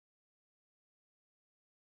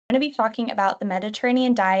going to be talking about the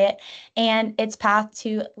Mediterranean diet and its path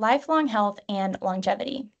to lifelong health and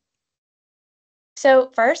longevity.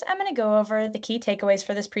 So first, I'm going to go over the key takeaways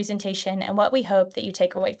for this presentation and what we hope that you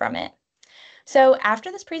take away from it. So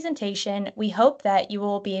after this presentation, we hope that you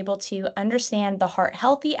will be able to understand the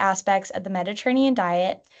heart-healthy aspects of the Mediterranean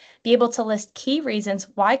diet, be able to list key reasons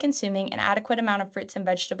why consuming an adequate amount of fruits and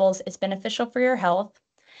vegetables is beneficial for your health,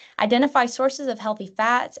 identify sources of healthy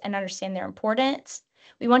fats and understand their importance.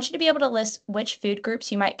 We want you to be able to list which food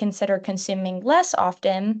groups you might consider consuming less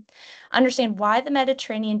often, understand why the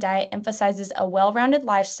Mediterranean diet emphasizes a well-rounded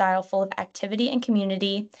lifestyle full of activity and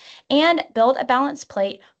community, and build a balanced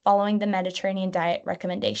plate following the Mediterranean diet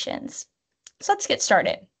recommendations. So let's get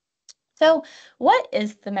started. So, what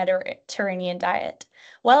is the Mediterranean diet?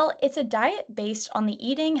 Well, it's a diet based on the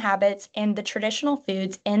eating habits and the traditional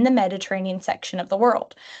foods in the Mediterranean section of the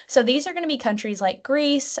world. So, these are going to be countries like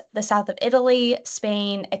Greece, the south of Italy,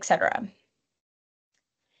 Spain, etc.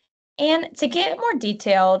 And to get more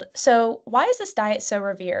detailed, so why is this diet so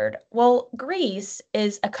revered? Well, Greece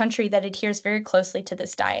is a country that adheres very closely to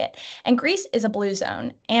this diet, and Greece is a blue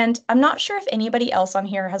zone. And I'm not sure if anybody else on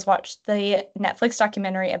here has watched the Netflix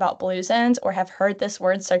documentary about blue zones or have heard this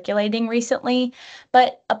word circulating recently,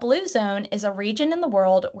 but a blue zone is a region in the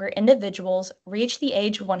world where individuals reach the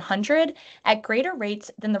age of 100 at greater rates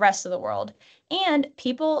than the rest of the world, and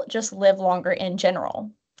people just live longer in general.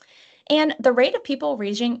 And the rate of people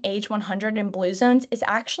reaching age 100 in blue zones is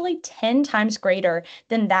actually 10 times greater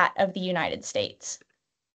than that of the United States.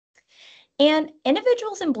 And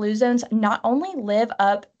individuals in blue zones not only live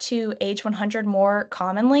up to age 100 more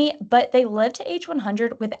commonly, but they live to age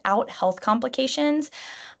 100 without health complications.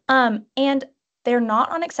 And they're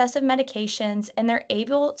not on excessive medications, and they're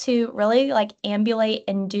able to really ambulate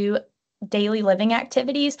and do daily living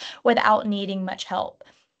activities without needing much help.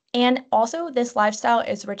 And also, this lifestyle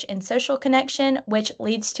is rich in social connection, which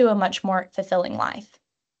leads to a much more fulfilling life.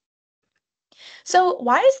 So,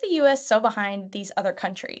 why is the US so behind these other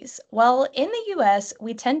countries? Well, in the US,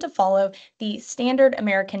 we tend to follow the standard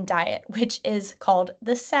American diet, which is called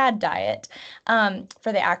the SAD diet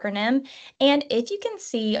for the acronym. And if you can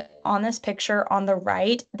see on this picture on the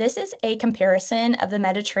right, this is a comparison of the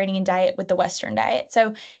Mediterranean diet with the Western diet.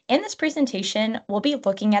 So, in this presentation, we'll be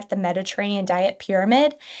looking at the Mediterranean diet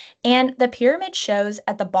pyramid. And the pyramid shows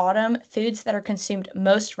at the bottom foods that are consumed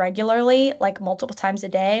most regularly, like multiple times a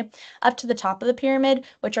day, up to the top of the pyramid,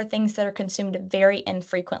 which are things that are consumed very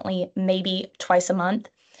infrequently, maybe twice a month.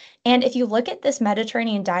 And if you look at this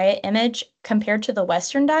Mediterranean diet image compared to the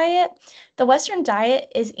Western diet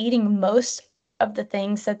is eating most of the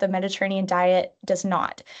things that the Mediterranean diet does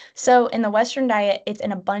not. So in the Western diet, it's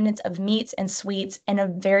an abundance of meats and sweets and a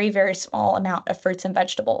very, very small amount of fruits and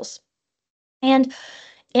vegetables. And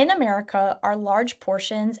in America, our large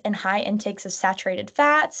portions and high intakes of saturated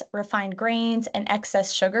fats, refined grains, and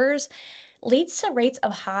excess sugars leads to rates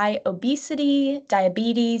of high obesity,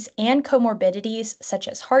 diabetes, and comorbidities such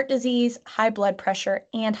as heart disease, high blood pressure,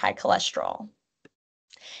 and high cholesterol.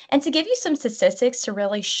 And to give you some statistics to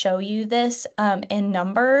really show you this in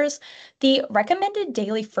numbers, the recommended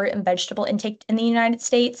daily fruit and vegetable intake in the United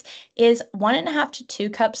States is 1.5 to 2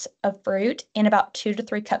 cups of fruit and about 2 to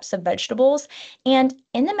 3 cups of vegetables. And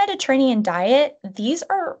in the Mediterranean diet, these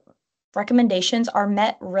recommendations are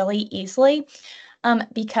met really easily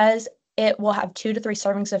because it will have 2 to 3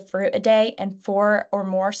 servings of fruit a day and 4 or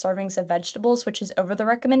more servings of vegetables, which is over the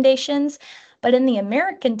recommendations. But in the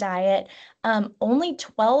American diet, only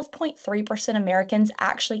 12.3% Americans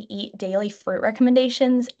actually eat daily fruit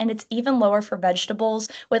recommendations, and it's even lower for vegetables,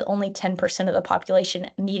 with only 10% of the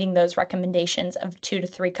population meeting those recommendations of 2 to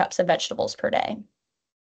 3 cups of vegetables per day.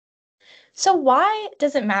 So why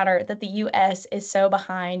does it matter that the US is so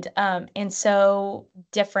behind and so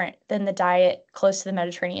different than the diet close to the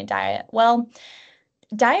Mediterranean diet? Well,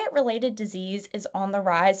 diet-related disease is on the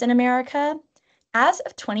rise in America. As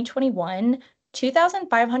of 2021,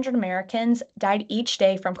 2,500 Americans died each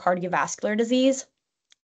day from cardiovascular disease.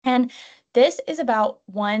 And this is about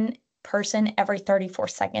one person every 34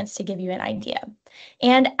 seconds to give you an idea.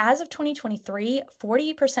 And as of 2023,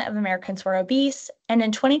 40% of Americans were obese. And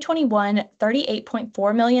in 2021,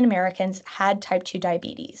 38.4 million Americans had type 2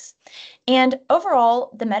 diabetes. And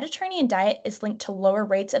overall, the Mediterranean diet is linked to lower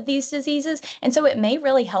rates of these diseases. And so it may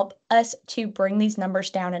really help us to bring these numbers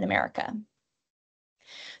down in America.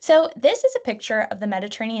 So this is a picture of the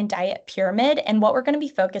Mediterranean diet pyramid and what we're going to be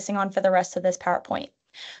focusing on for the rest of this PowerPoint.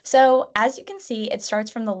 So as you can see, it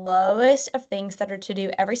starts from the lowest of things that are to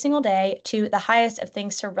do every single day to the highest of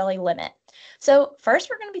things to really limit. So first,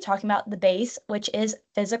 we're going to be talking about the base, which is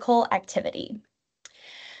physical activity.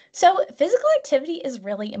 So, physical activity is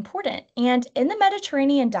really important. And in the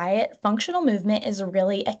Mediterranean diet, functional movement is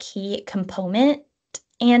really a key component.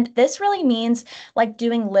 And this really means like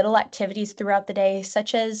doing little activities throughout the day,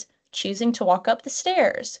 such as choosing to walk up the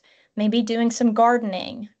stairs, maybe doing some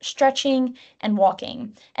gardening, stretching, and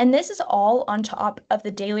walking. And this is all on top of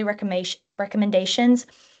the daily recommendations,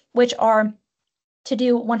 which are to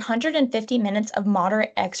do 150 minutes of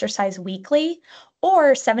moderate exercise weekly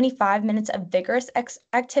or 75 minutes of vigorous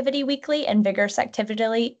activity weekly. And vigorous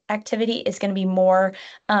activity is going to be more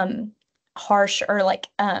harsh or like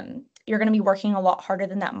you're going to be working a lot harder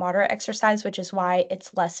than that moderate exercise, which is why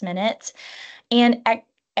it's less minutes. And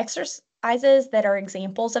exercises that are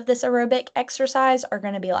examples of this aerobic exercise are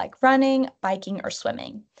going to be like running, biking, or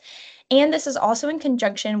swimming. And this is also in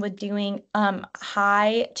conjunction with doing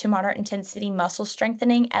high to moderate intensity muscle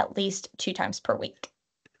strengthening at least 2 times per week.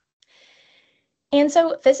 And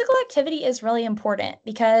so physical activity is really important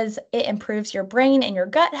because it improves your brain and your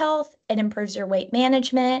gut health, it improves your weight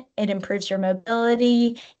management, it improves your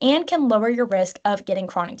mobility, and can lower your risk of getting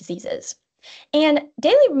chronic diseases. And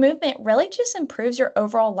daily movement really just improves your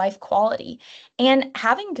overall life quality. And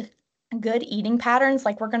having good eating patterns,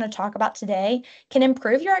 like we're going to talk about today, can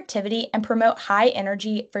improve your activity and promote high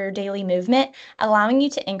energy for your daily movement, allowing you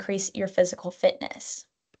to increase your physical fitness.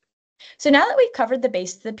 So now that we've covered the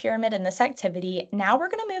base of the pyramid in this activity, now we're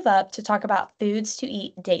going to move up to talk about foods to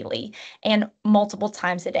eat daily and multiple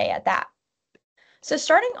times a day at that. So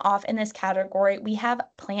starting off in this category, we have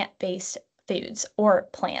plant-based foods or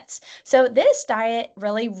plants. So this diet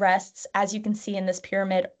really rests, as you can see in this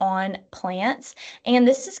pyramid, on plants. And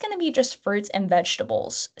this is going to be just fruits and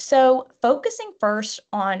vegetables. So focusing first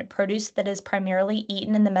on produce that is primarily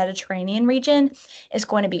eaten in the Mediterranean region is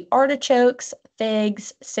going to be artichokes,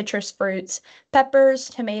 figs, citrus fruits, peppers,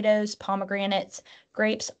 tomatoes, pomegranates,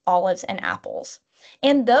 grapes, olives, and apples.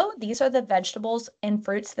 And though these are the vegetables and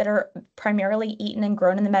fruits that are primarily eaten and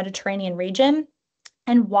grown in the Mediterranean region,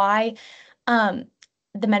 and why um,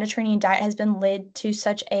 the Mediterranean diet has been led to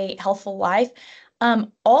such a healthful life,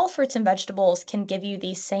 all fruits and vegetables can give you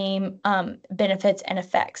these same benefits and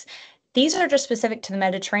effects. These are just specific to the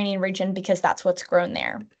Mediterranean region because that's what's grown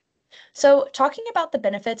there. So, talking about the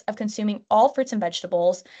benefits of consuming all fruits and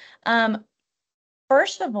vegetables, um,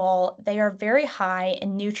 first of all, they are very high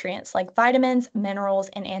in nutrients like vitamins, minerals,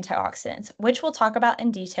 and antioxidants, which we'll talk about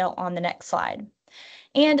in detail on the next slide.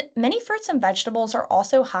 And many fruits and vegetables are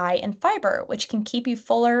also high in fiber, which can keep you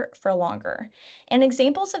fuller for longer. And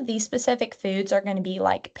examples of these specific foods are going to be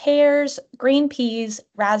like pears, green peas,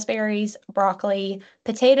 raspberries, broccoli,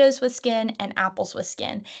 potatoes with skin, and apples with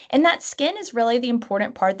skin. And that skin is really the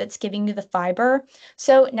important part that's giving you the fiber.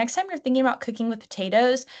 So next time you're thinking about cooking with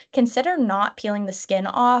potatoes, consider not peeling the skin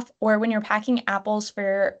off, or when you're packing apples for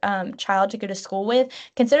your child to go to school with,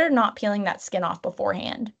 consider not peeling that skin off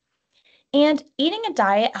beforehand. And eating a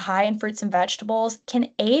diet high in fruits and vegetables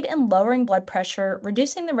can aid in lowering blood pressure,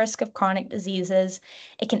 reducing the risk of chronic diseases.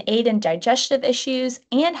 It can aid in digestive issues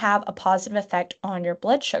and have a positive effect on your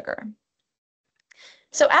blood sugar.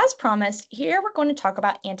 So, as promised, here we're going to talk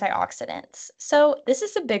about antioxidants. So, this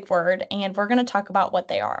is a big word, and we're going to talk about what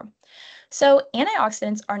they are. So,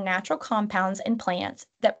 antioxidants are natural compounds in plants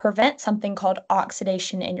that prevent something called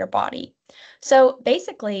oxidation in your body. So,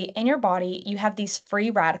 basically, in your body, you have these free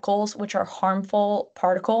radicals, which are harmful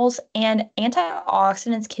particles, and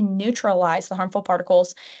antioxidants can neutralize the harmful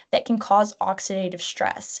particles that can cause oxidative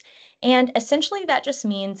stress. And essentially, that just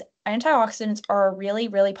means antioxidants are a really,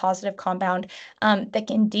 really positive compound that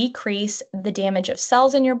can decrease the damage of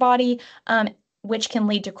cells in your body, which can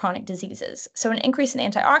lead to chronic diseases. So, an increase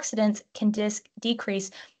in antioxidants can decrease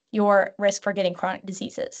your risk for getting chronic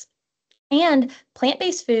diseases. And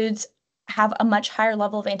plant-based foods have a much higher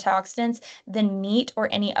level of antioxidants than meat or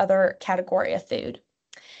any other category of food.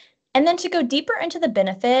 And then to go deeper into the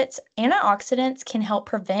benefits, antioxidants can help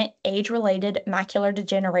prevent age-related macular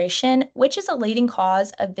degeneration, which is a leading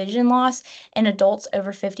cause of vision loss in adults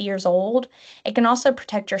over 50 years old. It can also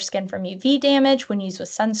protect your skin from UV damage when used with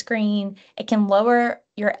sunscreen. It can lower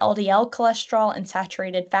your LDL cholesterol and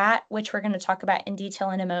saturated fat, which we're going to talk about in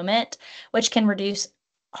detail in a moment, which can reduce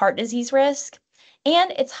heart disease risk.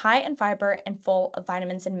 And it's high in fiber and full of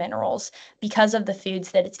vitamins and minerals because of the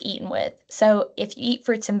foods that it's eaten with. So if you eat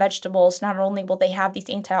fruits and vegetables, not only will they have these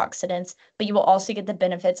antioxidants, but you will also get the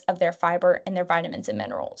benefits of their fiber and their vitamins and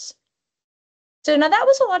minerals. So now that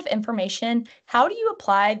was a lot of information. How do you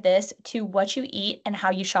apply this to what you eat and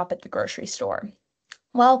how you shop at the grocery store?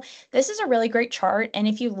 Well, this is a really great chart, and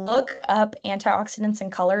if you look up antioxidants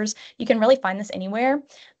and colors, you can really find this anywhere.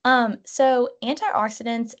 So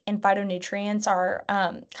antioxidants and phytonutrients are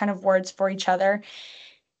kind of words for each other.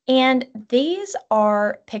 And these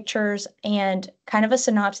are pictures and kind of a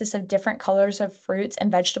synopsis of different colors of fruits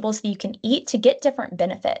and vegetables that you can eat to get different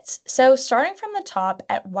benefits. So, starting from the top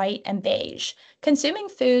at white and beige, consuming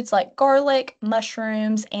foods like garlic,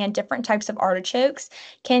 mushrooms, and different types of artichokes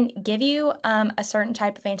can give you a certain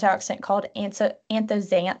type of antioxidant called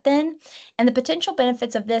anthocyanin. And the potential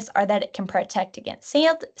benefits of this are that it can protect against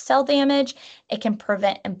cell damage, it can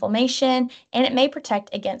prevent inflammation, and it may protect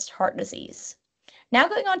against heart disease. Now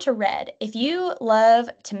going on to red. If you love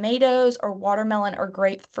tomatoes or watermelon or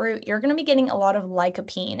grapefruit, you're going to be getting a lot of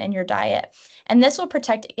lycopene in your diet. And this will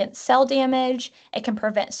protect against cell damage, it can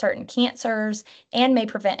prevent certain cancers, and may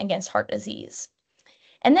prevent against heart disease.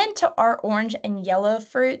 And then to our orange and yellow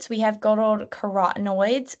fruits, we have good old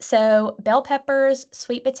carotenoids. So bell peppers,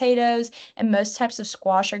 sweet potatoes, and most types of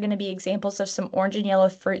squash are going to be examples of some orange and yellow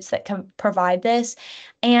fruits that can provide this.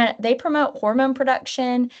 And they promote hormone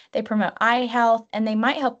production, they promote eye health, and they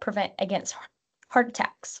might help prevent against heart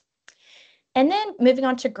attacks. And then moving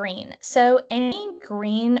on to green. So any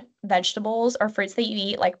green vegetables or fruits that you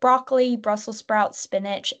eat, like broccoli, Brussels sprouts,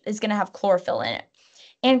 spinach, is going to have chlorophyll in it.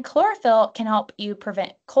 And chlorophyll can help you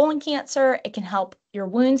prevent colon cancer, it can help your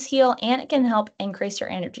wounds heal, and it can help increase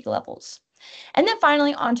your energy levels. And then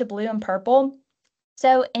finally, on to blue and purple.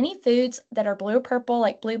 So, any foods that are blue or purple,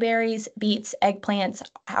 like blueberries, beets, eggplants,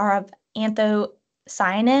 have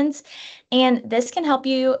anthocyanins, and this can help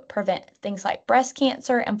you prevent things like breast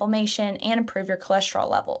cancer, inflammation, and improve your cholesterol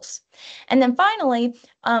levels. And then finally,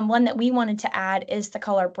 one that we wanted to add is the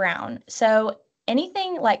color brown. So,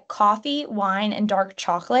 anything like coffee, wine, and dark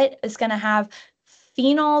chocolate is going to have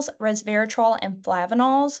phenols, resveratrol, and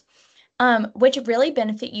flavanols, which really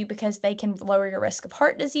benefit you because they can lower your risk of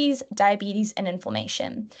heart disease, diabetes, and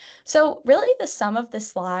inflammation. So, really, the sum of the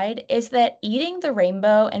slide is that eating the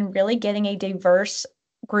rainbow and really getting a diverse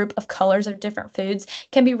group of colors of different foods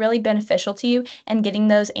can be really beneficial to you and getting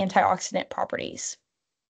those antioxidant properties.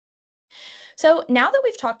 So, now that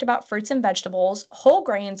we've talked about fruits and vegetables, whole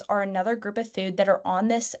grains are another group of food that are on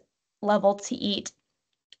this level to eat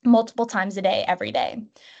multiple times a day, every day.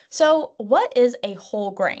 So, what is a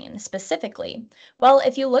whole grain specifically? Well,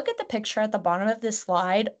 if you look at the picture at the bottom of this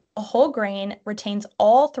slide, a whole grain retains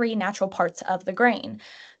all three natural parts of the grain: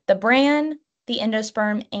 the bran, the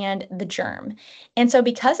endosperm, and the germ. And so,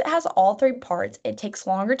 because it has all three parts, it takes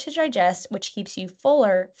longer to digest, which keeps you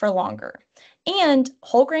fuller for longer. And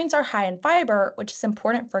whole grains are high in fiber, which is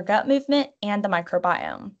important for gut movement and the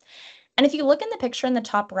microbiome. And if you look in the picture in the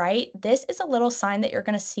top right, this is a little sign that you're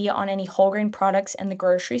going to see on any whole grain products in the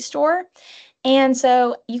grocery store. And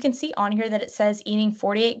so you can see on here that it says eating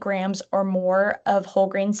 48 grams or more of whole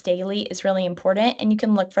grains daily is really important. And you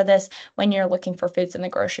can look for this when you're looking for foods in the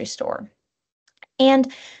grocery store.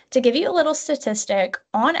 And to give you a little statistic,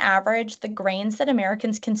 on average, the grains that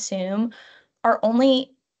Americans consume are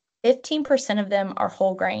only 15% of them are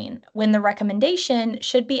whole grain, when the recommendation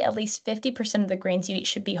should be at least 50% of the grains you eat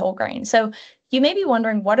should be whole grain. So you may be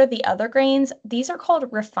wondering, what are the other grains? These are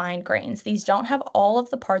called refined grains. These don't have all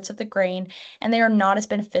of the parts of the grain and they are not as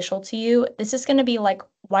beneficial to you. This is going to be like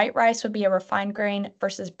white rice would be a refined grain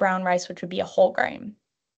versus brown rice, which would be a whole grain.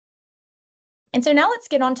 And so now let's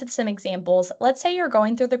get on to some examples. Let's say you're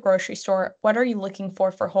going through the grocery store. What are you looking for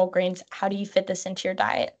whole grains? How do you fit this into your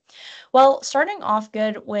diet? Well, starting off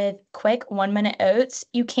good with quick 1 minute oats.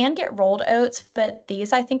 You can get rolled oats, but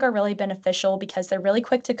these I think are really beneficial because they're really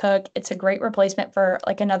quick to cook. It's a great replacement for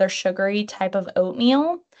like another sugary type of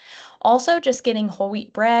oatmeal. Also, just getting whole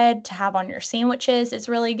wheat bread to have on your sandwiches is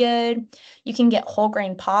really good. You can get whole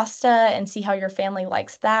grain pasta and see how your family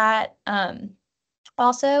likes that.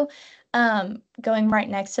 Also, going right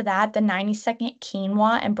next to that, the 90-second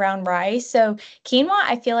quinoa and brown rice. So, quinoa,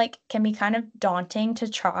 I feel like can be kind of daunting to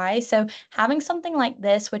try. So, having something like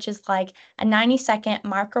this, which is like a 90-second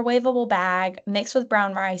microwavable bag mixed with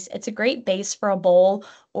brown rice, it's a great base for a bowl,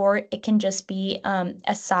 or it can just be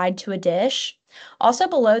a side to a dish. Also,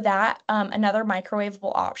 below that, another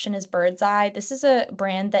microwavable option is Bird's Eye. This is a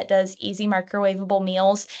brand that does easy microwavable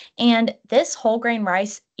meals, and this whole grain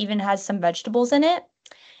rice even has some vegetables in it.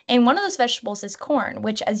 And one of those vegetables is corn,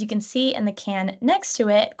 which, as you can see in the can next to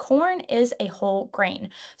it, corn is a whole grain.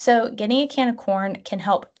 So getting a can of corn can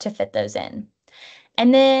help to fit those in.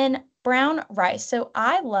 And then brown rice. So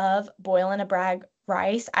I love boiling a brag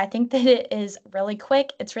rice. I think that it is really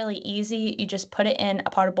quick. It's really easy. You just put it in a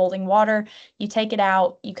pot of boiling water, you take it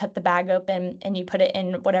out, you cut the bag open, and you put it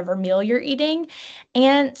in whatever meal you're eating.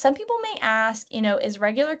 And some people may ask, is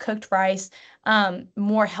regular cooked rice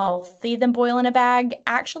more healthy than boiling a bag?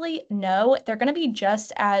 Actually, no, they're going to be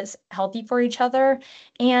just as healthy for each other.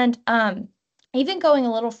 And even going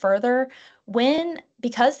a little further,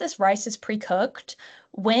 Because this rice is pre-cooked,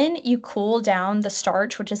 when you cool down the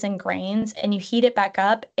starch, which is in grains, and you heat it back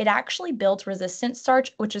up, it actually builds resistant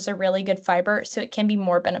starch, which is a really good fiber, so it can be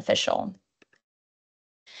more beneficial.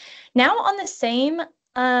 Now on the same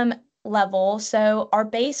um, level, so our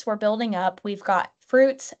base we're building up, we've got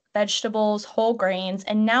fruits, vegetables, whole grains,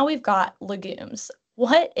 and now we've got legumes.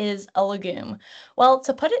 What is a legume? Well,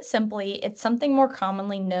 to put it simply, it's something more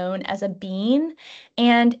commonly known as a bean,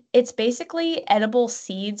 and it's basically edible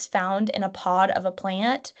seeds found in a pod of a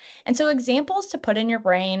plant. And so examples to put in your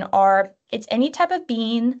brain are it's any type of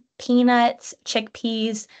bean, peanuts,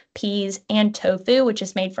 chickpeas, peas, and tofu, which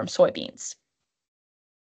is made from soybeans.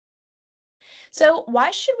 So,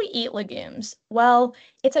 why should we eat legumes? Well,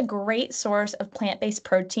 it's a great source of plant-based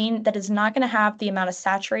protein that is not going to have the amount of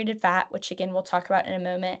saturated fat, which again we'll talk about in a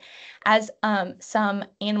moment, as some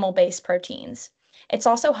animal-based proteins. It's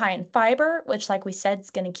also high in fiber, which, like we said, is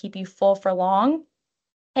going to keep you full for long.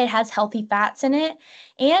 It has healthy fats in it,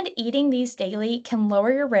 and eating these daily can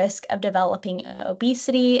lower your risk of developing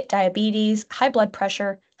obesity, diabetes, high blood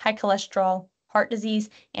pressure, high cholesterol, heart disease,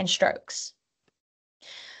 and strokes.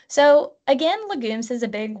 So, again, legumes is a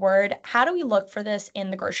big word. How do we look for this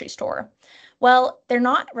in the grocery store? Well, they're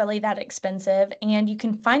not really that expensive, and you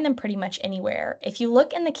can find them pretty much anywhere. If you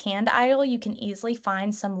look in the canned aisle, you can easily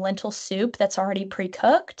find some lentil soup that's already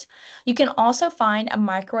pre-cooked. You can also find a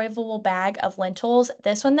microwavable bag of lentils.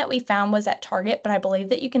 This one that we found was at Target, but I believe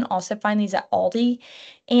that you can also find these at Aldi.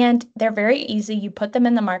 And they're very easy. You put them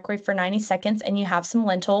in the microwave for 90 seconds and you have some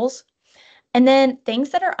lentils. And then things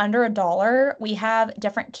that are under $1, we have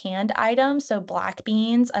different canned items. So black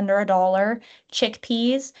beans under $1,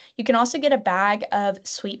 chickpeas. You can also get a bag of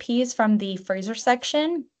sweet peas from the freezer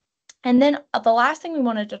section. And then the last thing we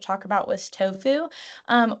wanted to talk about was tofu,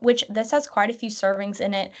 which this has quite a few servings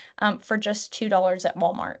in it for just $2 at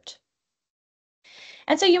Walmart.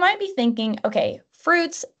 And so you might be thinking, okay,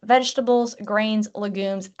 fruits, vegetables, grains,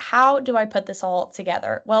 legumes, how do I put this all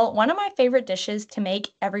together? Well, one of my favorite dishes to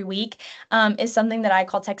make every week is something that I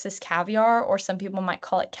call Texas caviar, or some people might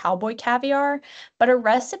call it cowboy caviar. But a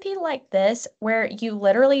recipe like this, where you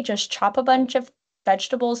literally just chop a bunch of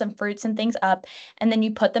vegetables and fruits and things up, and then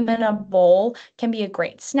you put them in a bowl, can be a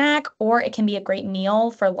great snack, or it can be a great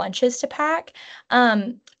meal for lunches to pack.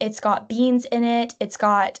 It's got beans in it. It's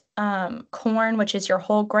got corn, which is your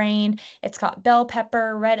whole grain. It's got bell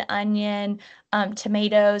pepper, red onion,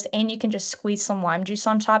 tomatoes, and you can just squeeze some lime juice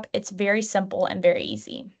on top. It's very simple and very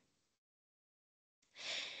easy.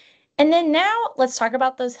 And then now let's talk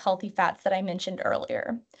about those healthy fats that I mentioned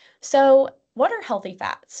earlier. So, what are healthy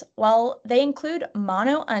fats? Well, they include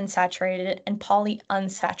monounsaturated and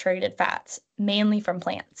polyunsaturated fats, mainly from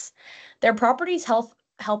plants. Their properties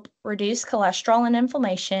help reduce cholesterol and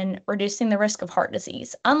inflammation, reducing the risk of heart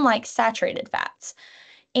disease, unlike saturated fats.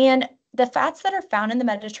 And the fats that are found in the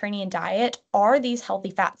Mediterranean diet are these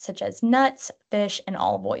healthy fats, such as nuts, fish, and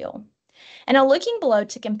olive oil. And now looking below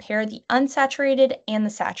to compare the unsaturated and the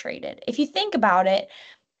saturated. If you think about it,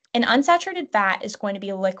 an unsaturated fat is going to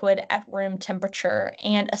be liquid at room temperature,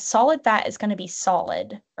 and a solid fat is going to be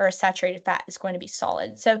solid, or a saturated fat is going to be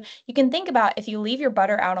solid. So you can think about if you leave your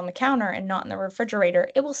butter out on the counter and not in the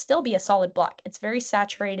refrigerator, it will still be a solid block. It's very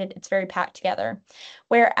saturated, it's very packed together.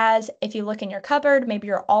 Whereas if you look in your cupboard, maybe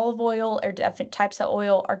your olive oil or different types of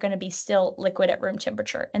oil are going to be still liquid at room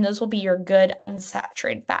temperature, and those will be your good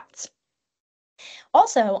unsaturated fats.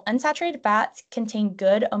 Also, unsaturated fats contain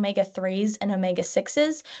good omega-3s and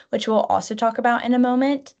omega-6s, which we'll also talk about in a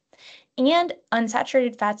moment. And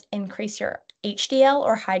unsaturated fats increase your HDL,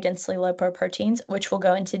 or high density lipoproteins, which we'll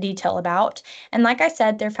go into detail about. And like I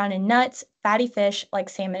said, they're found in nuts, fatty fish like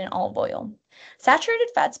salmon and olive oil. Saturated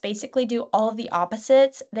fats basically do all of the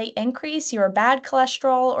opposites. They increase your bad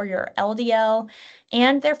cholesterol, or your LDL,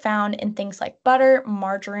 and they're found in things like butter,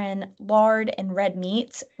 margarine, lard, and red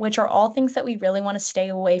meats, which are all things that we really want to stay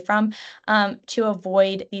away from to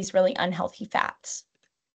avoid these really unhealthy fats.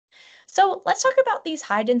 So let's talk about these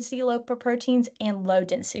high density lipoproteins and low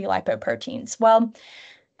density lipoproteins. Well,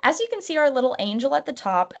 as you can see our little angel at the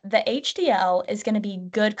top, the HDL is going to be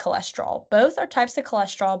good cholesterol. Both are types of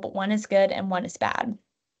cholesterol, but one is good and one is bad.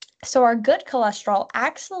 So our good cholesterol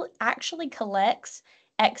actually collects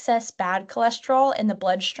excess bad cholesterol in the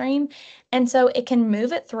bloodstream, And so it can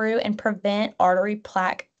move it through and prevent artery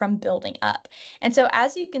plaque from building up. And so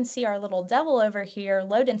as you can see, our little devil over here,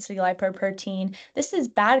 low density lipoprotein, this is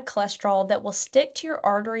bad cholesterol that will stick to your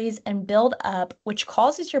arteries and build up, which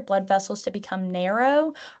causes your blood vessels to become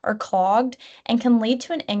narrow or clogged and can lead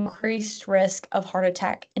to an increased risk of heart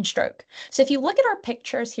attack and stroke. So if you look at our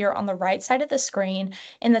pictures here on the right side of the screen,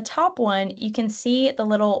 in the top one, you can see the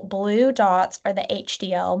little blue dots are the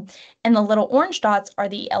HDL and the little orange dots are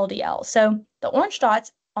the LDL. So the orange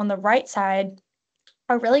dots on the right side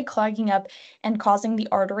are really clogging up and causing the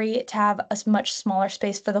artery to have a much smaller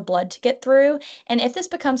space for the blood to get through. And if this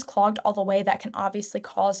becomes clogged all the way, that can obviously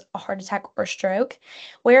cause a heart attack or stroke.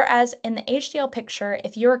 Whereas in the HDL picture,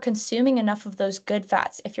 if you're consuming enough of those good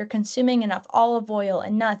fats, if you're consuming enough olive oil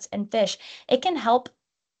and nuts and fish, it can help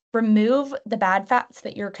remove the bad fats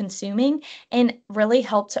that you're consuming and really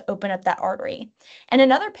help to open up that artery. And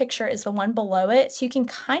another picture is the one below it. So you can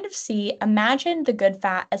kind of see, imagine the good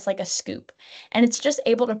fat as like a scoop, and it's just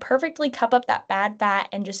able to perfectly cup up that bad fat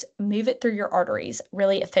and just move it through your arteries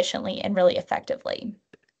really efficiently and really effectively.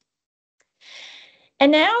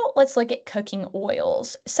 And now let's look at cooking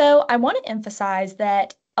oils. So I want to emphasize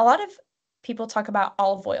that a lot of people talk about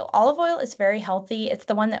olive oil. Olive oil is very healthy. It's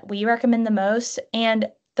the one that we recommend the most.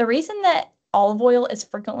 And the reason that olive oil is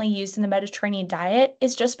frequently used in the Mediterranean diet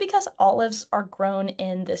is just because olives are grown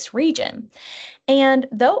in this region. And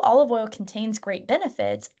though olive oil contains great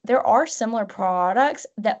benefits, there are similar products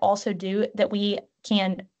that also do that we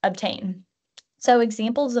can obtain. So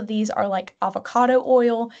examples of these are like avocado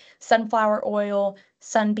oil, sunflower oil,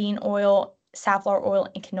 sunbean oil, safflower oil,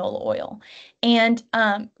 and canola oil. And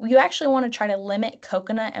you actually want to try to limit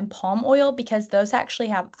coconut and palm oil because those actually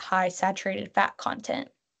have high saturated fat content.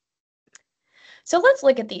 So let's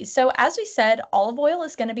look at these. So as we said, olive oil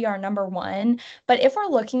is going to be our number one. But if we're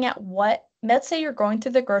looking at what, let's say you're going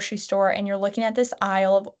through the grocery store and you're looking at this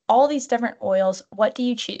aisle of all these different oils, what do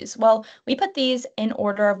you choose? Well, we put these in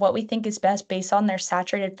order of what we think is best based on their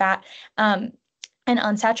saturated fat. And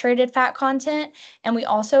unsaturated fat content, and we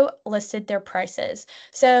also listed their prices.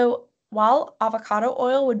 So while avocado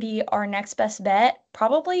oil would be our next best bet,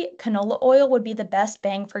 probably canola oil would be the best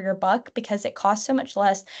bang for your buck because it costs so much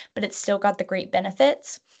less, but it's still got the great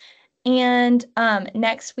benefits. And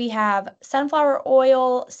next we have sunflower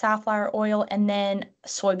oil, safflower oil, and then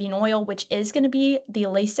soybean oil, which is going to be the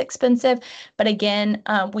least expensive. But again,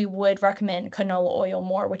 we would recommend canola oil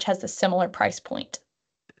more, which has a similar price point.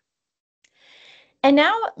 And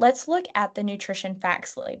now let's look at the nutrition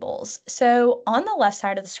facts labels. So on the left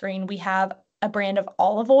side of the screen, we have a brand of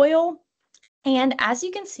olive oil. And as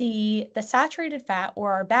you can see, the saturated fat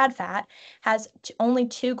or our bad fat has only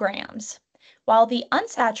 2 grams, while the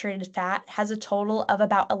unsaturated fat has a total of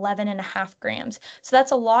about 11.5 grams. So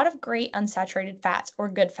that's a lot of great unsaturated fats or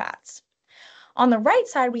good fats. On the right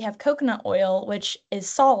side, we have coconut oil, which is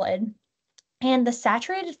solid. And the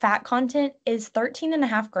saturated fat content is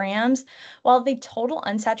 13.5 grams, while the total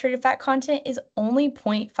unsaturated fat content is only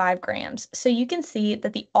 0.5 grams. So you can see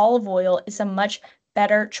that the olive oil is a much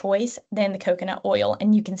better choice than the coconut oil,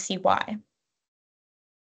 and you can see why.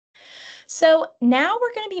 So now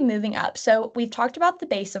we're going to be moving up. So we've talked about the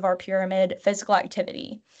base of our pyramid, physical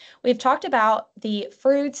activity. We've talked about the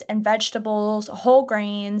fruits and vegetables, whole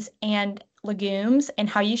grains, and legumes, and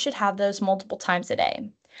how you should have those multiple times a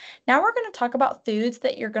day. Now we're going to talk about foods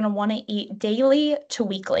that you're going to want to eat daily to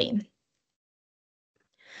weekly.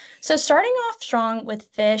 So starting off strong with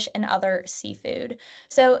fish and other seafood.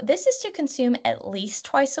 So this is to consume at least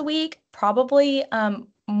twice a week, probably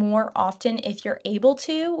more often if you're able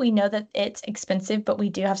to. We know that it's expensive, but we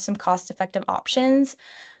do have some cost-effective options.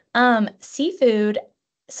 Seafood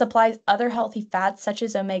supplies other healthy fats such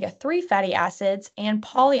as omega-3 fatty acids and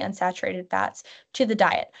polyunsaturated fats to the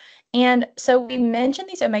diet. And so we mentioned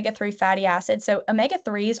these omega-3 fatty acids. So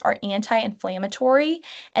omega-3s are anti-inflammatory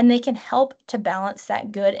and they can help to balance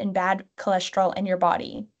that good and bad cholesterol in your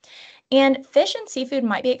body. And fish and seafood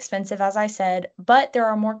might be expensive, as I said, but there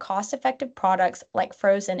are more cost-effective products like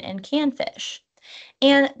frozen and canned fish.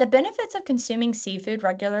 And the benefits of consuming seafood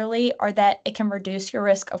regularly are that it can reduce your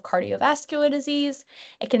risk of cardiovascular disease,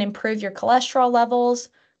 it can improve your cholesterol levels,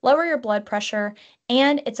 lower your blood pressure,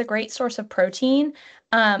 and it's a great source of protein,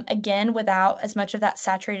 again, without as much of that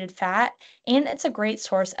saturated fat, and it's a great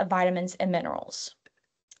source of vitamins and minerals.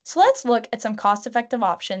 So let's look at some cost-effective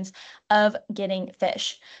options of getting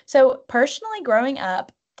fish. So personally, growing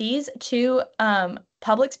up, these two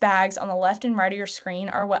Publix bags on the left and right of your screen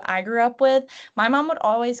are what I grew up with. My mom would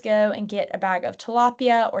always go and get a bag of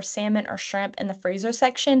tilapia or salmon or shrimp in the freezer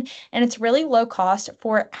section, and it's really low cost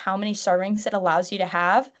for how many servings it allows you to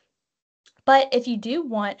have. But if you do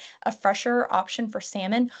want a fresher option for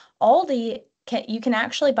salmon, you can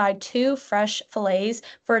actually buy two fresh fillets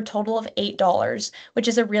for a total of $8, which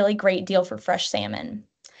is a really great deal for fresh salmon.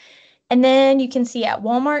 And then you can see at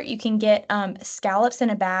Walmart, you can get scallops in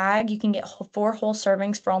a bag. You can get four whole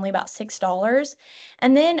servings for only about $6.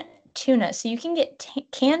 And then tuna. So you can get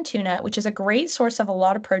canned tuna, which is a great source of a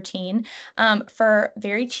lot of protein for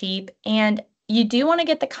very cheap. And you do want to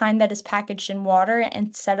get the kind that is packaged in water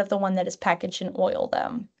instead of the one that is packaged in oil,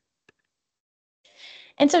 though.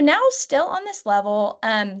 And so now, still on this level,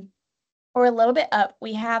 or a little bit up,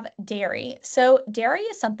 we have dairy. So, dairy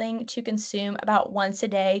is something to consume about once a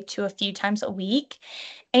day to a few times a week.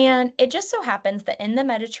 And it just so happens that in the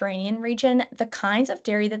Mediterranean region, the kinds of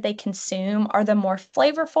dairy that they consume are the more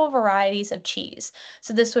flavorful varieties of cheese.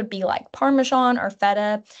 So, this would be like Parmesan or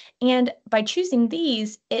feta. And by choosing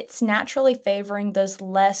these, it's naturally favoring those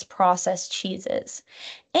less processed cheeses.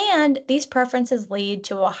 And these preferences lead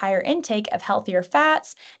to a higher intake of healthier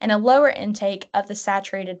fats and a lower intake of the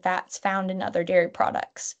saturated fats found in other dairy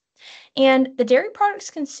products. And the dairy products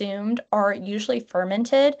consumed are usually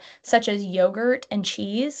fermented, such as yogurt and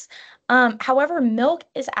cheese. However, milk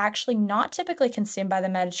is actually not typically consumed by the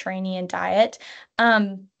Mediterranean diet.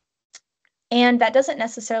 And that doesn't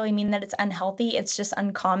necessarily mean that it's unhealthy, it's just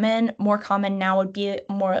uncommon. More common now would be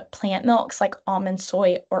more plant milks like almond,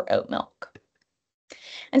 soy, or oat milk.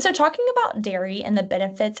 And so, talking about dairy and the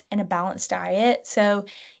benefits in a balanced diet. So,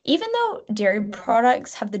 even though dairy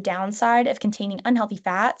products have the downside of containing unhealthy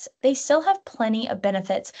fats, they still have plenty of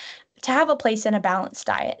benefits to have a place in a balanced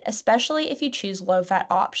diet, especially if you choose low fat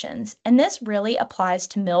options. And this really applies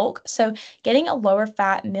to milk. So, getting a lower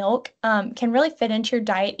fat milk can really fit into your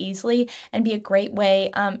diet easily and be a great way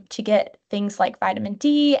to get things like vitamin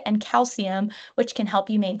D and calcium, which can help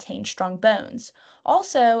you maintain strong bones.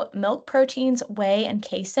 Also, milk proteins, whey, and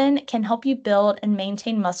casein can help you build and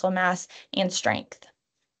maintain muscle mass and strength.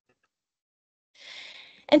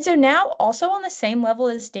 And so now, also on the same level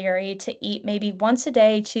as dairy, to eat maybe once a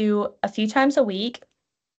day to a few times a week,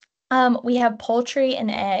 we have poultry and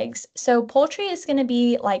eggs. So poultry is going to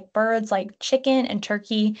be like birds like chicken and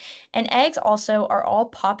turkey, and eggs also are all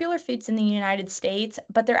popular foods in the United States,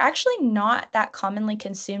 but they're actually not that commonly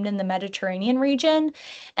consumed in the Mediterranean region.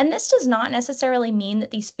 And this does not necessarily mean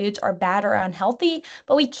that these foods are bad or unhealthy,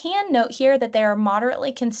 but we can note here that they are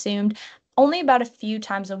moderately consumed only about a few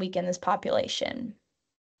times a week in this population.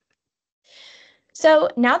 So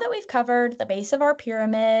now that we've covered the base of our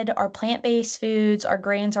pyramid, our plant-based foods, our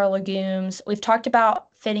grains, our legumes, we've talked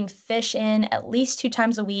about fitting fish in at least two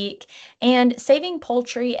times a week and saving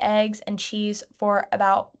poultry, eggs, and cheese for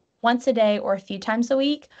about once a day or a few times a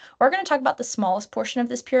week. We're going to talk about the smallest portion of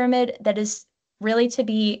this pyramid that is really to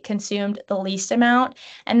be consumed the least amount,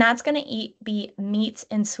 and that's going to be meats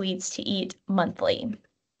and sweets to eat monthly.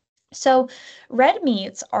 So, red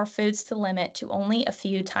meats are foods to limit to only a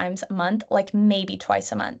few times a month, like maybe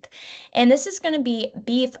twice a month. And this is going to be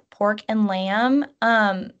beef, pork, and lamb,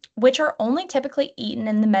 which are only typically eaten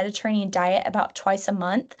in the Mediterranean diet about twice a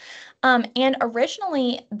month. And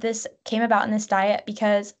originally, this came about in this diet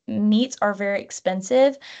because meats are very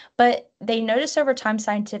expensive, but they noticed over time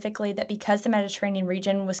scientifically that because the Mediterranean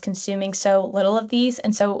region was consuming so little of these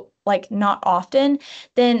and so like not often,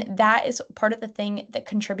 then that is part of the thing that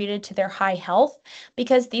contributed to their high health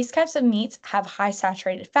because these types of meats have high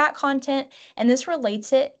saturated fat content, and this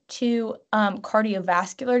relates it to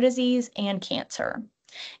cardiovascular disease and cancer.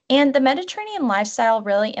 And the Mediterranean lifestyle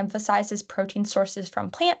really emphasizes protein sources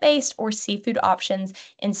from plant-based or seafood options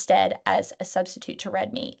instead as a substitute to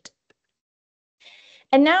red meat.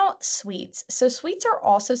 And now sweets. So sweets are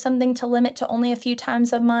also something to limit to only a few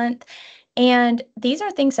times a month. And these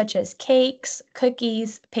are things such as cakes,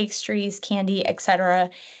 cookies, pastries, candy, etc.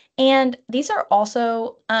 And these are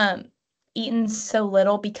also eaten so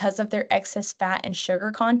little because of their excess fat and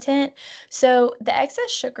sugar content. So the excess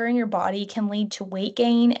sugar in your body can lead to weight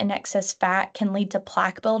gain, and excess fat can lead to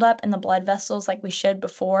plaque buildup in the blood vessels, like we showed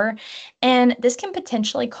before. And this can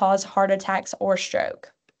potentially cause heart attacks or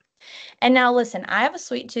stroke. And now, listen, I have a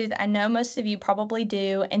sweet tooth. I know most of you probably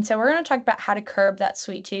do. And so, we're going to talk about how to curb that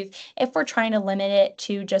sweet tooth if we're trying to limit it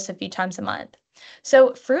to just a few times a month.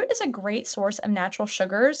 So, fruit is a great source of natural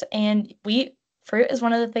sugars, and fruit is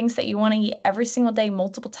one of the things that you want to eat every single day,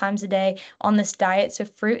 multiple times a day on this diet. So,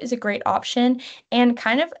 fruit is a great option, and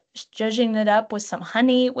kind of judging it up with some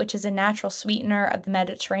honey, which is a natural sweetener of the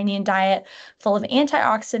Mediterranean diet, full of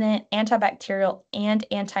antioxidant, antibacterial, and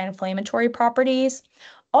anti inflammatory properties.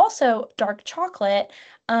 also dark chocolate,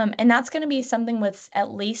 and that's going to be something with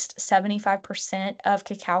at least 75% of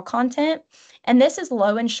cacao content. And this is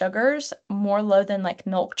low in sugars, more low than like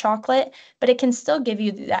milk chocolate, but it can still give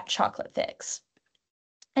you that chocolate fix.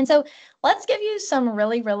 And so let's give you some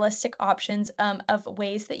really realistic options of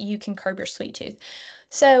ways that you can curb your sweet tooth.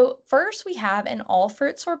 So first we have an all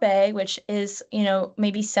fruit sorbet, which is,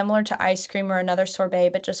 maybe similar to ice cream or another sorbet,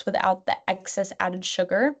 but just without the excess added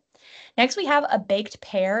sugar. Next, we have a baked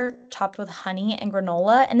pear topped with honey and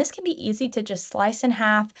granola. And this can be easy to just slice in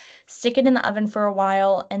half, stick it in the oven for a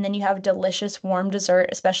while, and then you have delicious warm dessert,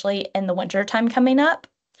 especially in the winter time coming up.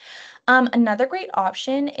 Another great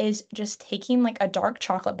option is just taking like a dark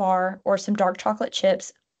chocolate bar or some dark chocolate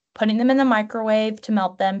chips, putting them in the microwave to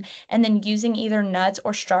melt them, and then using either nuts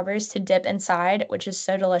or strawberries to dip inside, which is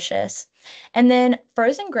so delicious. And then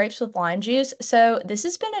frozen grapes with lime juice. So this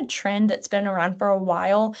has been a trend that's been around for a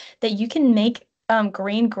while that you can make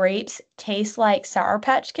green grapes taste like Sour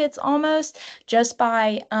Patch Kids almost just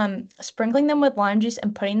by sprinkling them with lime juice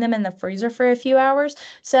and putting them in the freezer for a few hours.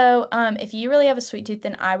 So if you really have a sweet tooth,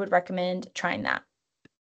 then I would recommend trying that.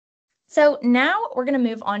 So now we're going to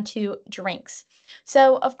move on to drinks.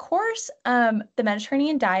 So, of course, the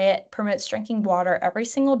Mediterranean diet promotes drinking water every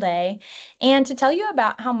single day. And to tell you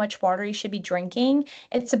about how much water you should be drinking,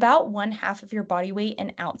 it's about 1/2 of your body weight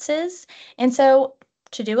in ounces. And so,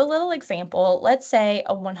 to do a little example, let's say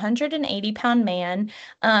a 180-pound man,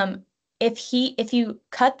 if you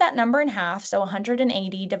cut that number in half, so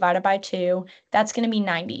 180 divided by 2, that's going to be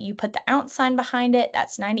 90. You put the ounce sign behind it,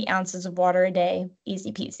 that's 90 ounces of water a day,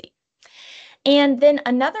 easy peasy. And then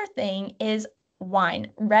another thing is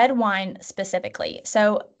wine, red wine specifically.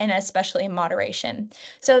 So, and especially in moderation.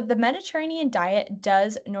 So, the Mediterranean diet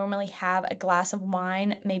does normally have a glass of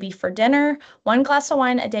wine, maybe for dinner, 1 glass of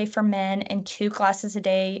wine a day for men, and 2 glasses a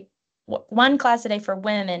day. 1 glass a day for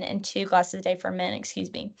women and 2 glasses a day for men,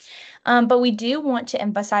 excuse me. But we do want to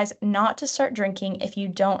emphasize not to start drinking if you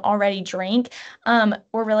don't already drink.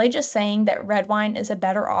 We're really just saying that red wine is a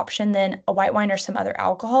better option than a white wine or some other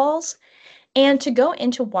alcohols. And to go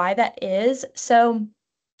into why that is, so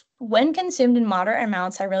when consumed in moderate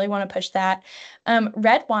amounts, I really want to push that.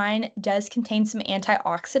 Red wine does contain some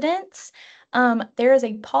antioxidants. There is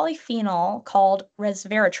a polyphenol called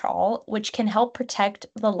resveratrol, which can help protect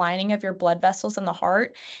the lining of your blood vessels in the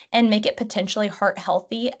heart and make it potentially heart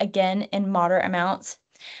healthy, again, in moderate amounts.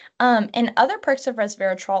 And other perks of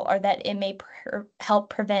resveratrol are that it may help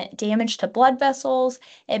prevent damage to blood vessels.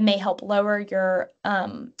 It may help lower your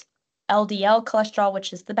LDL cholesterol,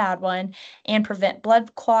 which is the bad one, and prevent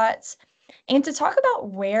blood clots. And to talk about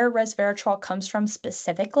where resveratrol comes from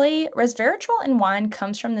specifically, resveratrol in wine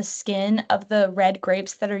comes from the skin of the red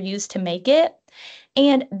grapes that are used to make it.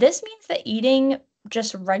 And this means that eating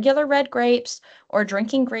just regular red grapes or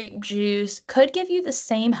drinking grape juice could give you the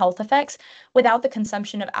same health effects without the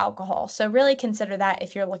consumption of alcohol. So, really consider that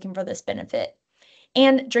if you're looking for this benefit.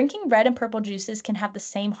 And drinking red and purple juices can have the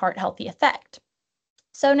same heart healthy effect.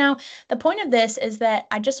 So now the point of this is that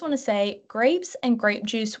I just want to say grapes and grape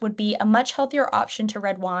juice would be a much healthier option to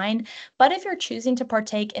red wine. But if you're choosing to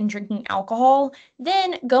partake in drinking alcohol,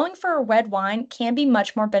 then going for a red wine can be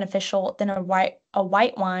much more beneficial than a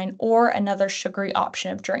white wine or another sugary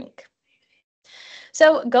option of drink.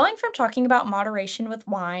 So going from talking about moderation with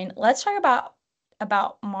wine, let's talk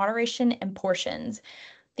about moderation and portions.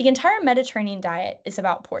 The entire Mediterranean diet is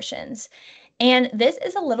about portions. And this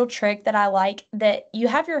is a little trick that I like that you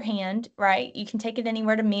have your hand, right? You can take it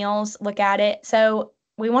anywhere to meals, look at it. So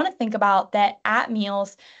we want to think about that at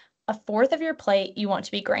meals, a fourth of your plate you want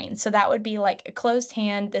to be grains. So that would be like a closed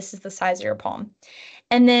hand. This is the size of your palm.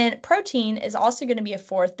 And then protein is also going to be a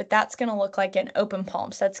fourth, but that's going to look like an open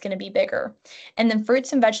palm. So that's going to be bigger. And then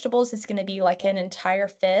fruits and vegetables is going to be like an entire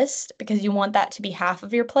fist because you want that to be half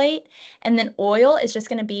of your plate. And then oil is just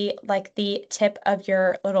going to be like the tip of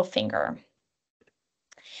your little finger.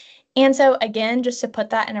 And so again, just to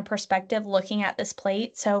put that in a perspective, looking at this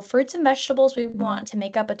plate, so fruits and vegetables, we want to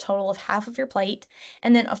make up a total of half of your plate,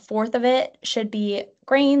 and then a fourth of it should be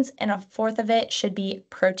grains, and a fourth of it should be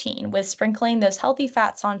protein, with sprinkling those healthy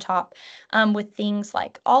fats on top with things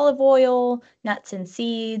like olive oil, nuts and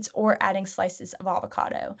seeds, or adding slices of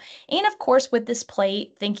avocado. And of course, with this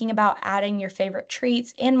plate, thinking about adding your favorite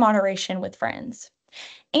treats in moderation with friends.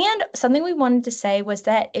 And something we wanted to say was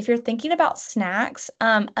that if you're thinking about snacks,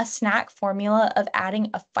 a snack formula of adding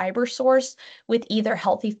a fiber source with either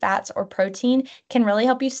healthy fats or protein can really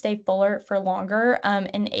help you stay fuller for longer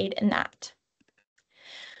and aid in that.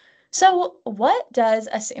 So, what does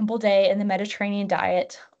a simple day in the Mediterranean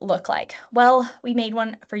diet look like? Well, we made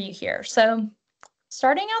one for you here. So,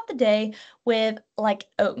 Starting out the day with like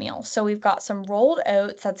oatmeal. So we've got some rolled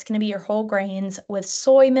oats, that's going to be your whole grains, with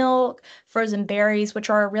soy milk, frozen berries, which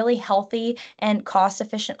are a really healthy and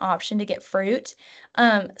cost-efficient option to get fruit,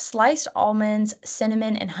 sliced almonds,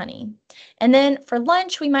 cinnamon, and honey. And then for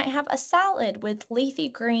lunch, we might have a salad with leafy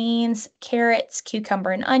greens, carrots,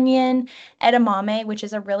 cucumber, and onion, edamame, which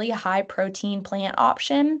is a really high protein plant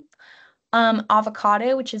option,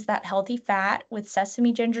 avocado, which is that healthy fat with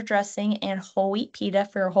sesame ginger dressing and whole wheat pita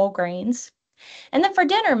for your whole grains. And then for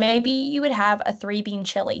dinner, maybe you would have a three bean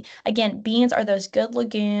chili. Again, beans are those good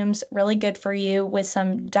legumes, really good for you with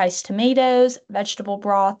some diced tomatoes, vegetable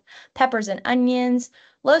broth, peppers and onions,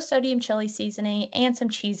 low sodium chili seasoning, and some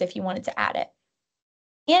cheese if you wanted to add it.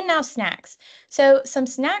 And now snacks. So some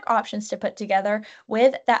snack options to put together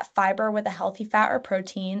with that fiber with a healthy fat or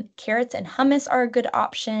protein. Carrots and hummus are a good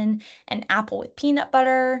option. An apple with peanut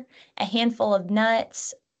butter, a handful of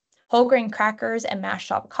nuts, whole grain crackers and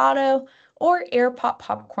mashed avocado, or air pop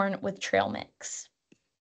popcorn with trail mix.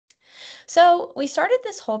 So, we started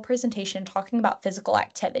this whole presentation talking about physical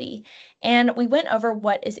activity, and we went over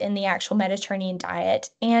what is in the actual Mediterranean diet.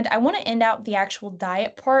 And I want to end out the actual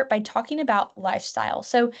diet part by talking about lifestyle.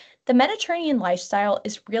 So, the Mediterranean lifestyle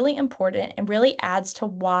is really important and really adds to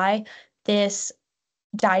why this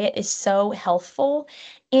diet is so healthful.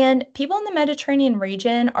 And people in the Mediterranean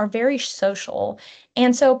region are very social.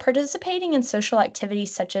 And so participating in social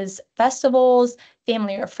activities such as festivals,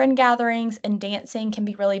 family or friend gatherings, and dancing can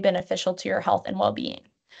be really beneficial to your health and well being.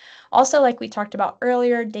 Also, like we talked about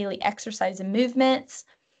earlier, daily exercise and movements,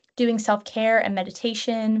 doing self care and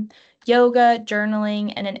meditation, yoga,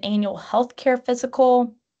 journaling, and an annual healthcare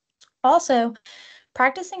physical. Also,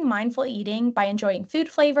 practicing mindful eating by enjoying food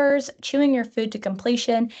flavors, chewing your food to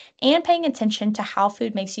completion, and paying attention to how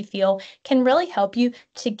food makes you feel can really help you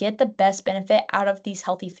to get the best benefit out of these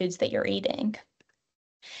healthy foods that you're eating.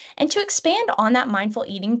 And to expand on that mindful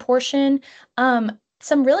eating portion,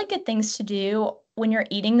 some really good things to do when you're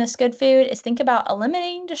eating this good food is think about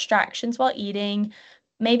eliminating distractions while eating.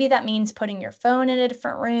 Maybe that means putting your phone in a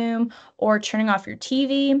different room or turning off your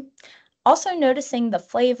TV. Also, noticing the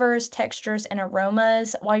flavors, textures, and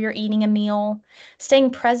aromas while you're eating a meal,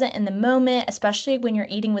 staying present in the moment, especially when you're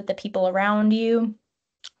eating with the people around you.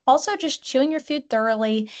 Also, just chewing your food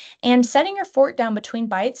thoroughly and setting your fork down between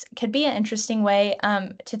bites could be an interesting way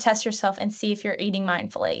to test yourself and see if you're eating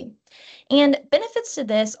mindfully. And benefits to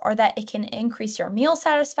this are that it can increase your meal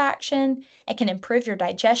satisfaction, it can improve your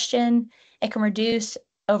digestion, it can reduce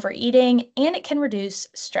overeating, and it can reduce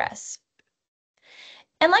stress.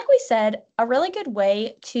 And like we said, a really good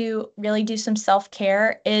way to really do some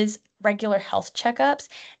self-care is regular health checkups.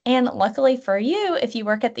 And luckily for you, if you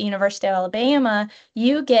work at the University of Alabama,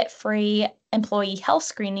 you get free employee health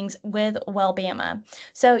screenings with Wellbama.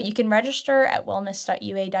 So you can register at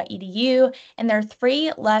wellness.ua.edu, and there are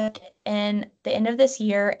three left in the end of this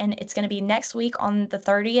year, and it's going to be next week on the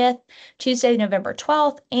 30th, Tuesday, November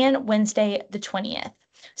 12th, and Wednesday, the 20th.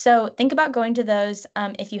 So think about going to those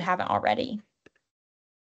if you haven't already.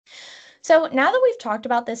 So now that we've talked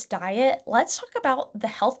about this diet, let's talk about the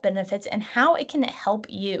health benefits and how it can help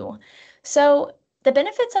you. So, the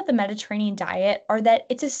benefits of the Mediterranean diet are that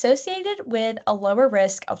it's associated with a lower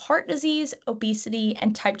risk of heart disease, obesity,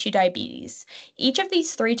 and type 2 diabetes, each of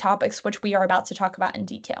these three topics, which we are about to talk about in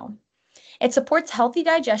detail. It supports healthy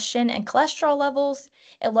digestion and cholesterol levels,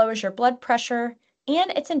 it lowers your blood pressure,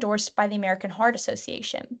 and it's endorsed by the American Heart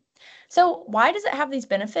Association. So, why does it have these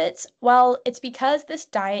benefits? Well, it's because this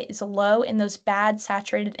diet is low in those bad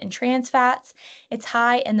saturated and trans fats, it's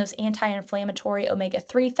high in those anti inflammatory omega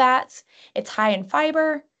 3 fats, it's high in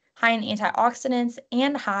fiber, high in antioxidants,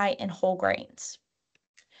 and high in whole grains.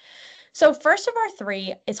 So, first of our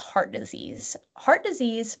three is heart disease. Heart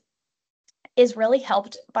disease is really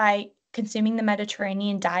helped by consuming the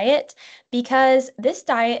Mediterranean diet because this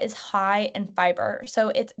diet is high in fiber. So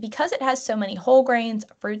it's because it has so many whole grains,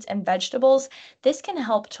 fruits, and vegetables, this can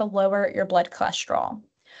help to lower your blood cholesterol.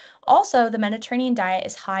 Also, the Mediterranean diet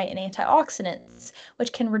is high in antioxidants,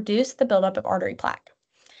 which can reduce the buildup of artery plaque.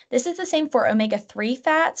 This is the same for omega 3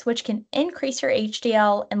 fats, which can increase your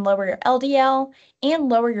HDL and lower your LDL and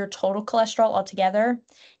lower your total cholesterol altogether.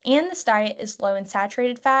 And this diet is low in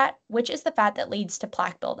saturated fat, which is the fat that leads to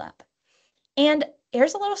plaque buildup. And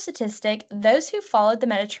here's a little statistic, those who followed the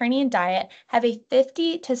Mediterranean diet have a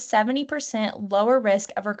 50 to 70% lower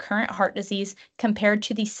risk of recurrent heart disease compared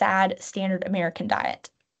to the SAD standard American diet.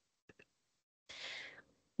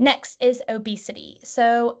 Next is obesity.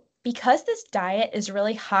 So, because this diet is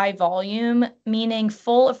really high volume, meaning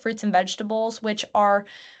full of fruits and vegetables, which are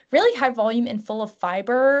really high volume and full of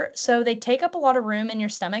fiber. So they take up a lot of room in your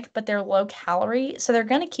stomach, but they're low calorie. So they're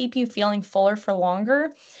going to keep you feeling fuller for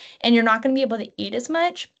longer, and you're not going to be able to eat as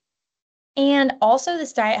much. And also,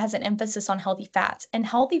 this diet has an emphasis on healthy fats, and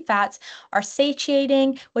healthy fats are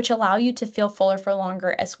satiating, which allow you to feel fuller for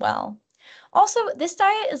longer as well. Also, this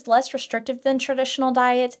diet is less restrictive than traditional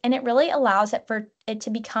diets, and it really allows it for it to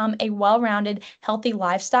become a well-rounded, healthy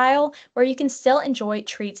lifestyle where you can still enjoy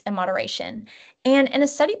treats in moderation. And in a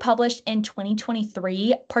study published in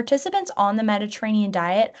 2023, participants on the Mediterranean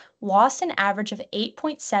diet lost an average of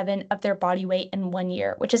 8.7 of their body weight in 1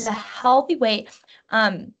 year, which is a healthy weight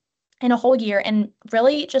in a whole year, and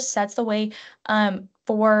really just sets the way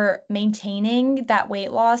for maintaining that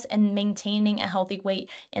weight loss and maintaining a healthy weight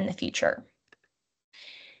in the future.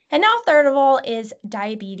 And now, third of all, is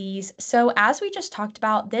diabetes. So, as we just talked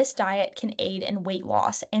about, this diet can aid in weight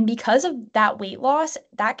loss. And because of that weight loss,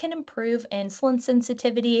 that can improve insulin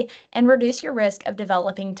sensitivity and reduce your risk of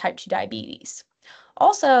developing type 2 diabetes.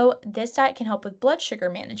 Also, this diet can help with blood sugar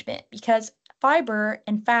management because fiber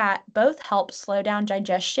and fat both help slow down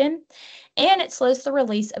digestion, and it slows the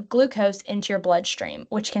release of glucose into your bloodstream,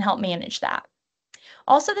 which can help manage that.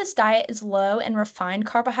 Also, this diet is low in refined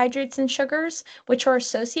carbohydrates and sugars, which are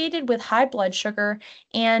associated with high blood sugar,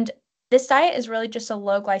 and this diet is really just a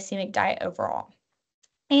low glycemic diet overall.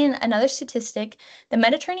 And another statistic, the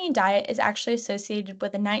Mediterranean diet is actually associated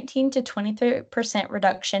with a 19 to 23%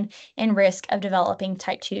 reduction in risk of developing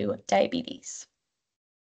type 2 diabetes.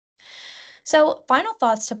 So, final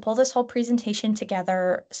thoughts to pull this whole presentation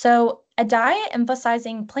together. So, a diet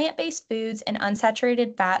emphasizing plant based foods and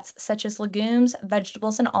unsaturated fats, such as legumes,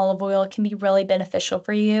 vegetables, and olive oil, can be really beneficial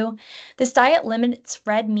for you. This diet limits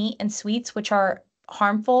red meat and sweets, which are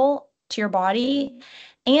harmful to your body.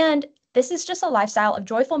 And this is just a lifestyle of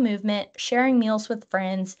joyful movement, sharing meals with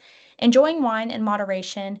friends, enjoying wine in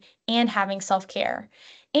moderation, and having self care.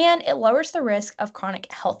 And it lowers the risk of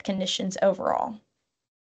chronic health conditions overall.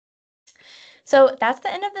 So that's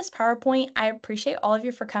the end of this PowerPoint. I appreciate all of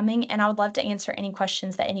you for coming, and I would love to answer any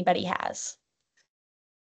questions that anybody has.